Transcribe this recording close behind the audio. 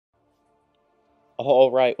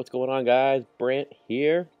All right, what's going on, guys? Brant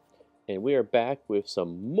here, and we are back with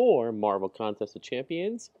some more Marvel Contest of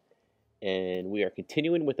Champions, and we are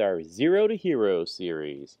continuing with our Zero to Hero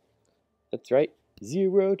series. That's right,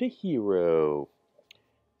 Zero to Hero.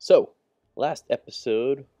 So, last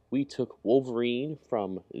episode, we took Wolverine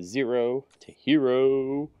from Zero to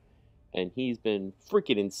Hero, and he's been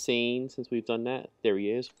freaking insane since we've done that. There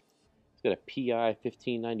he is. He's got a PI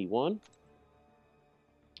 1591.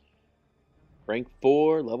 Rank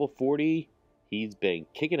 4, level 40, he's been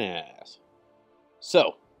kicking ass.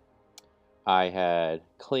 So, I had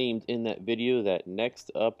claimed in that video that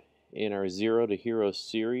next up in our Zero to Hero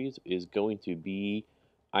series is going to be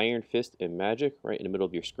Iron Fist and Magic, right in the middle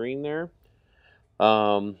of your screen there.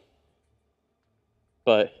 But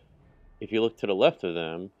if you look to the left of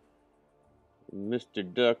them,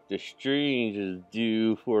 Mr. Doctor Strange is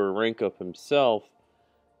due for a rank up himself,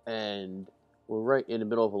 and we're right in the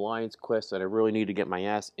middle of Alliance Quest, and I really need to get my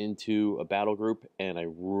ass into a battle group, and I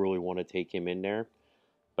really want to take him in there.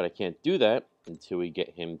 But I can't do that until we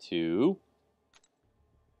get him to...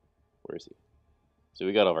 Where is he? So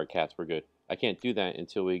we got all of our cats, we're good. I can't do that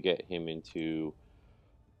until we get him into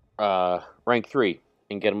rank 3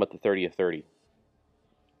 and get him up to 30 of 30.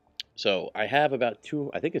 So I have about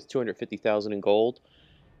I think it's 250,000 in gold.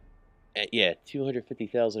 Yeah,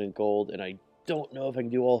 250,000 in gold, and I don't know if I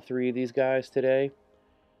can do all 3 of these guys today.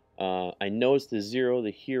 I know it's the Zero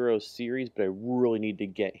the Hero series, but I really need to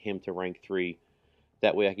get him to rank 3.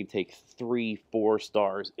 That way I can take 3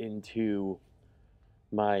 4-stars into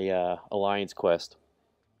my Alliance Quest.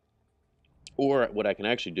 Or what I can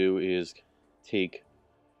actually do is take,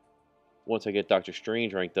 once I get Doctor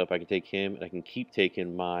Strange ranked up, I can take him, and I can keep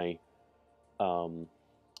taking my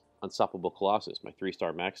Unstoppable Colossus, my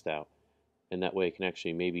 3-star maxed out. And that way I can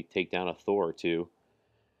actually maybe take down a Thor or 2.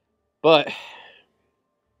 But,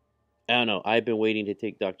 I don't know. I've been waiting to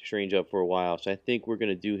take Doctor Strange up for a while. So I think we're going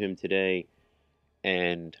to do him today.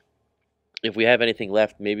 And if we have anything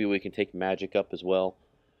left, maybe we can take Magic up as well.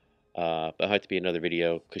 But it'll have to be another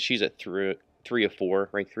video. Because she's at 3 of 4.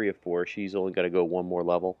 Rank 3 of 4. She's only got to go 1 more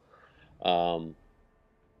level. Iron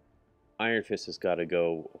Fist has got to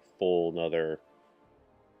go a full another...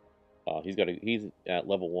 he's at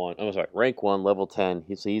level 1. Oh, sorry, rank 1, level 10.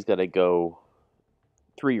 He's got to go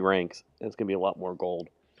 3 ranks. And it's going to be a lot more gold.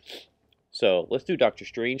 So, let's do Doctor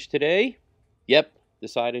Strange today. Yep,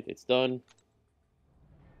 decided. It's done.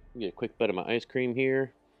 Get a quick bite of my ice cream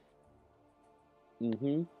here.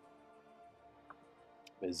 My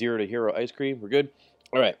Zero to Hero ice cream. We're good?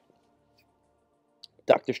 Alright.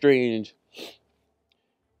 Doctor Strange.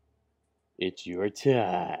 It's your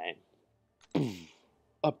time.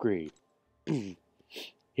 Upgrade.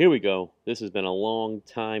 Here we go. This has been a long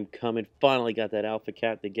time coming. Finally got that Alpha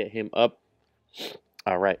Cat to get him up.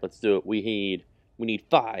 Alright, let's do it. We need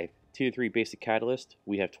 5 Tier 3 Basic Catalyst.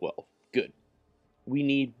 We have 12. Good. We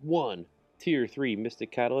need 1 Tier 3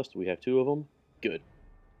 Mystic Catalyst. We have 2 of them. Good.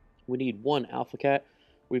 We need 1 Alpha Cat.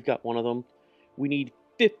 We've got 1 of them. We need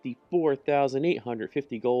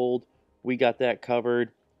 54,850 gold. We got that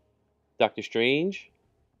covered. Doctor Strange,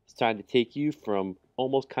 it's time to take you from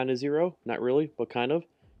almost kind of zero, not really, but kind of,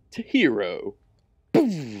 to hero.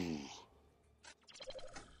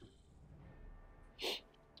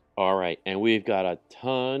 Alright, and we've got a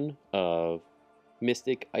ton of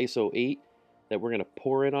Mystic ISO 8 that we're going to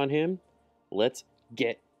pour in on him. Let's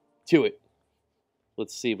get to it.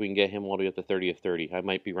 Let's see if we can get him all the way up to 30 of 30. I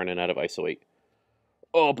might be running out of ISO 8.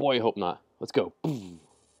 Oh boy, I hope not. Let's go.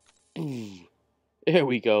 There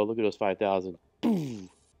we go. Look at those 5,000.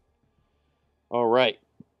 Alright.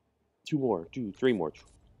 2 more. 3 more.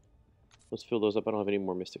 Let's fill those up. I don't have any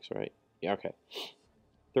more mystics, right? Yeah, okay.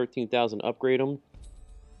 13,000. Upgrade them.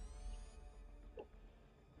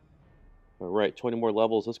 Alright, 20 more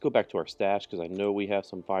levels. Let's go back to our stash because I know we have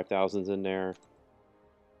some 5,000s in there.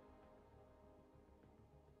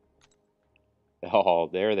 Oh,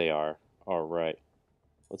 there they are. Alright.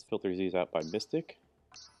 Let's filter these out by mystic.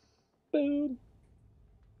 Boom.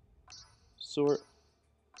 Sort.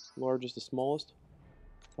 Largest to smallest.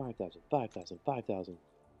 5,000, 5,000, 5,000.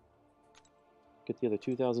 Get the other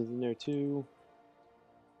 2,000s in there too.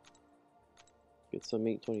 Get some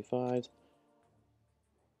 825s.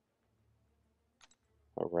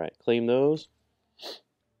 Alright, claim those.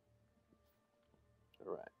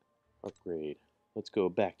 Alright, upgrade. Let's go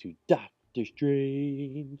back to Doctor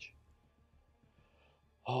Strange.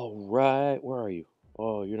 Alright, where are you?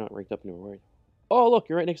 Oh, you're not ranked up anymore, right? Oh, look,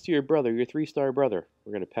 you're right next to your brother, your 3-star brother.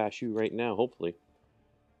 We're going to pass you right now, hopefully.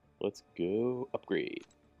 Let's go upgrade.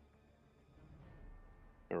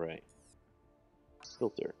 Alright.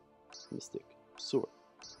 Filter. Mystic. Sort.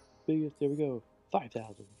 Biggest. There we go.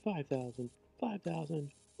 5,000, 5,000,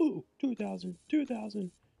 5,000. Ooh, 2,000,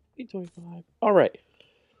 2,000, 825. All right.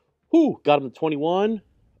 Whoo, got him to 21.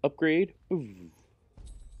 Upgrade. Ooh.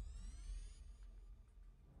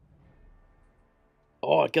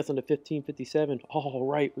 Oh, it gets him to 1557. All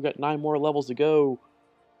right, we got 9 more levels to go.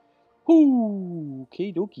 Whoo,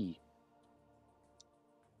 okie dokie.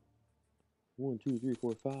 1, 2, 3,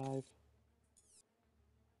 4, 5.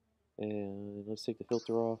 And let's take the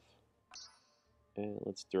filter off. And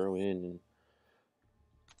let's throw in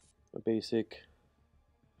a basic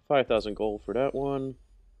 5,000 gold for that one.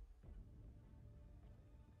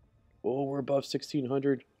 Oh, we're above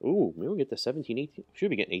 1,600. Ooh, maybe we'll get to 17, 18. Should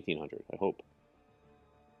be getting 1,800, I hope.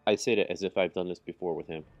 I say that as if I've done this before with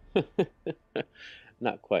him.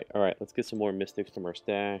 Not quite. All right, let's get some more mystics from our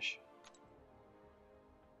stash.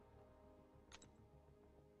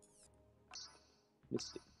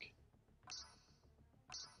 Mystic.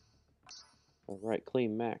 All right,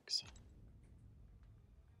 claim max.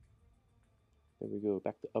 There we go,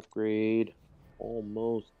 back to upgrade.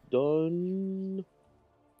 Almost done.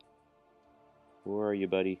 Where are you,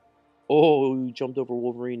 buddy? Oh, you jumped over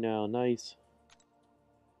Wolverine now. Nice.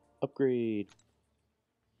 Upgrade.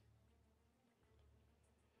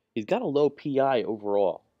 He's got a low PI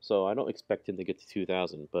overall, so I don't expect him to get to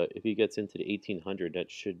 2,000. But if he gets into the 1,800, that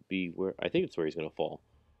should be where I think it's where he's going to fall.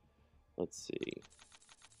 Let's see.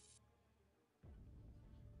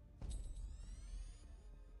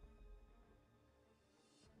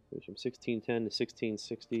 Goes from 1610 to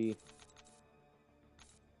 1660.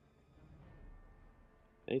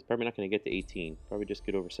 And he's probably not going to get to 18. Probably just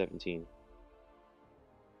get over 17.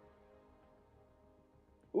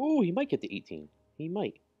 Ooh, he might get to 18. He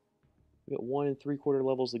might. We got 1 3/4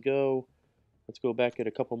 levels to go. Let's go back at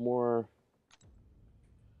a couple more.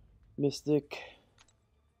 Mystic.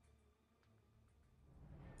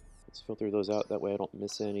 Let's filter those out. That way I don't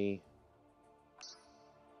miss any.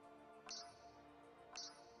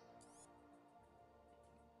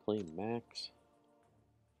 Claim max.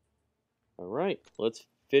 Alright, let's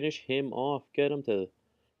finish him off. Get him to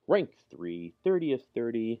rank 3, 30 of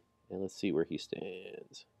 30. And let's see where he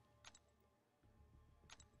stands.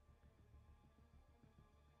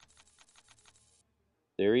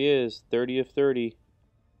 There he is, 30 of 30.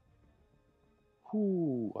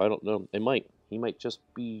 Whew, I don't know. It might. He might just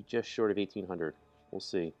be just short of 1,800. We'll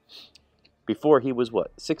see. Before he was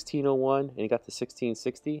what? 1601 and he got to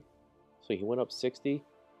 1660. So he went up 60.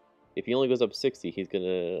 If he only goes up 60, he's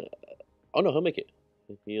gonna. Oh no, he'll make it.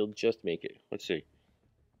 He'll just make it. Let's see.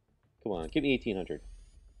 Come on, give me 1,800.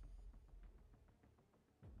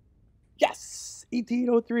 Yes!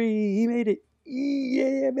 1803. He made it.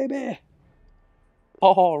 Yeah, baby.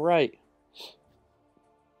 All right.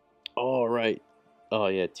 All right. Oh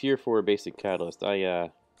yeah, tier 4 basic catalyst.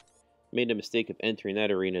 I made the mistake of entering that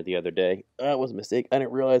arena the other day. That was a mistake. I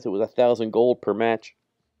didn't realize it was 1,000 gold per match.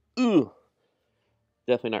 Ooh.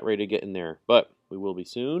 Definitely not ready to get in there, but we will be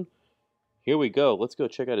soon. Here we go. Let's go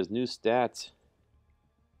check out his new stats.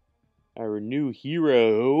 Our new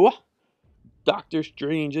hero, Doctor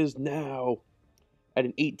Strange, is now at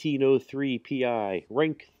an 1803 PI,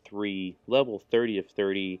 rank 3, level 30 of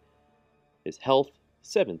 30. His health,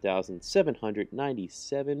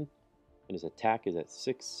 7,797, and his attack is at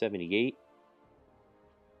 678.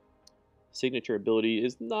 Signature ability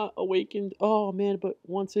is not awakened. Oh man, but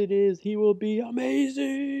once it is, he will be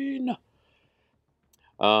amazing.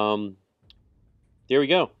 There we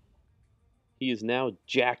go. He is now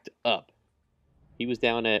jacked up. He was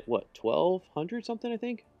down at what, 1,200 something, I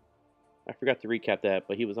think? I forgot to recap that,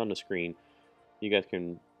 but he was on the screen. You guys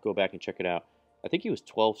can go back and check it out. I think he was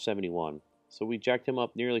 1,271. So we jacked him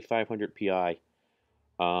up nearly 500 PI.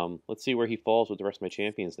 Let's see where he falls with the rest of my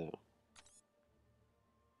champions now.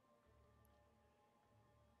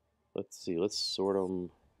 Let's see. Let's sort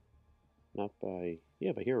them. Not by...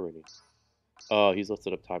 Yeah, by here already. Oh, he's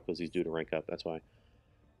listed up top because he's due to rank up. That's why.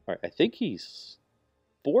 All right, I think he's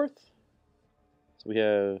 4th. So we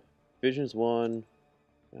have Visions 1.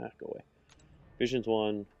 Go away. Visions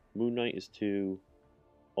 1. Moon Knight is 2.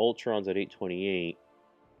 Ultron's at 828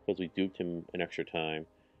 because we duped him an extra time.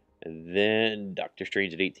 And then Doctor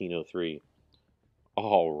Strange at 1803.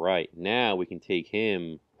 All right, now we can take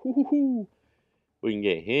him. We can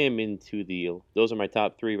get him into the... Those are my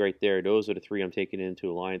top 3 right there. Those are the 3 I'm taking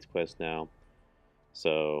into Alliance Quest now.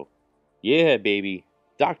 So, yeah, baby.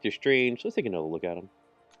 Doctor Strange. Let's take another look at him.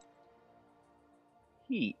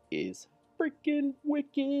 He is freaking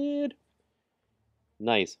wicked.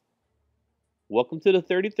 Nice. Welcome to the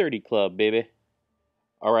 30-30 club, baby.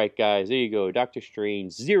 Alright, guys. There you go. Doctor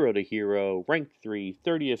Strange, 0 to hero. Rank 3,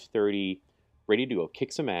 30 of 30. Ready to go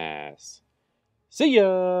kick some ass. See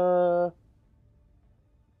ya!